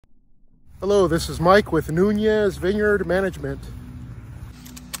Hello, this is Mike with Nunez Vineyard Management.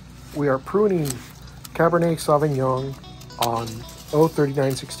 We are pruning Cabernet Sauvignon on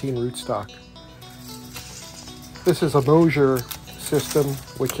 03916 rootstock. This is a Mosier system,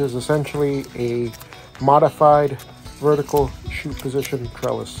 which is essentially a modified vertical shoot position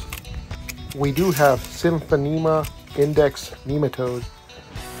trellis. We do have Symphonia index nematode,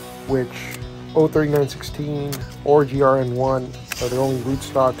 which 03916 or GRN1 are the only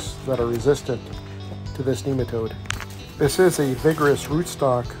rootstocks that are resistant to this nematode. This is a vigorous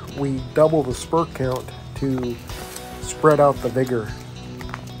rootstock. We double the spur count to spread out the vigor.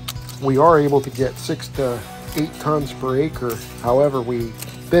 We are able to get 6 to 8 tons per acre. However, we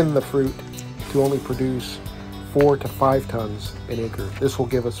thin the fruit to only produce 4 to 5 tons an acre. This will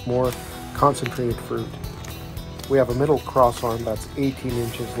give us more concentrated fruit. We have a middle cross arm that's 18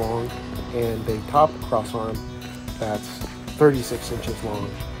 inches long and a top cross arm that's 36 inches long.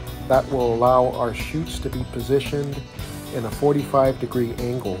 That will allow our shoots to be positioned in a 45-degree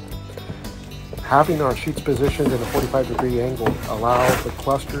angle. Having our shoots positioned in a 45-degree angle allows the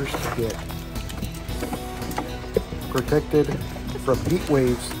clusters to get protected from heat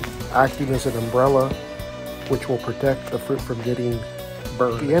waves, acting as an umbrella which will protect the fruit from getting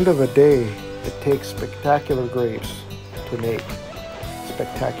burned. At the end of the day, it takes spectacular grapes to make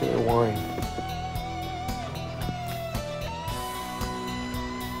spectacular wine.